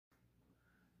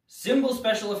Cymbal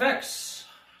special effects.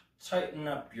 Tighten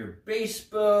up your bass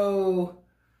bow.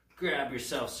 Grab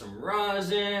yourself some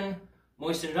rosin.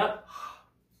 Moisten it up.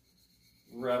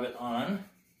 Rub it on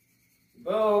the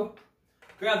bow.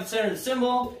 Grab the center of the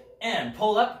cymbal and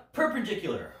pull up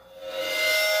perpendicular.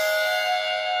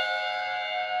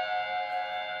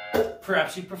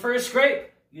 Perhaps you prefer a scrape.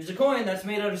 Use a coin that's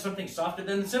made out of something softer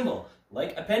than the cymbal,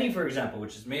 like a penny, for example,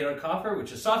 which is made out of copper,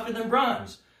 which is softer than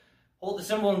bronze. Hold the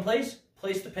cymbal in place,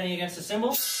 place the penny against the cymbal,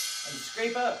 and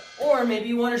scrape out. Or maybe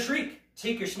you want to shriek.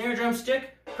 Take your snare drum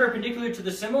stick perpendicular to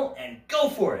the cymbal and go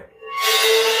for it.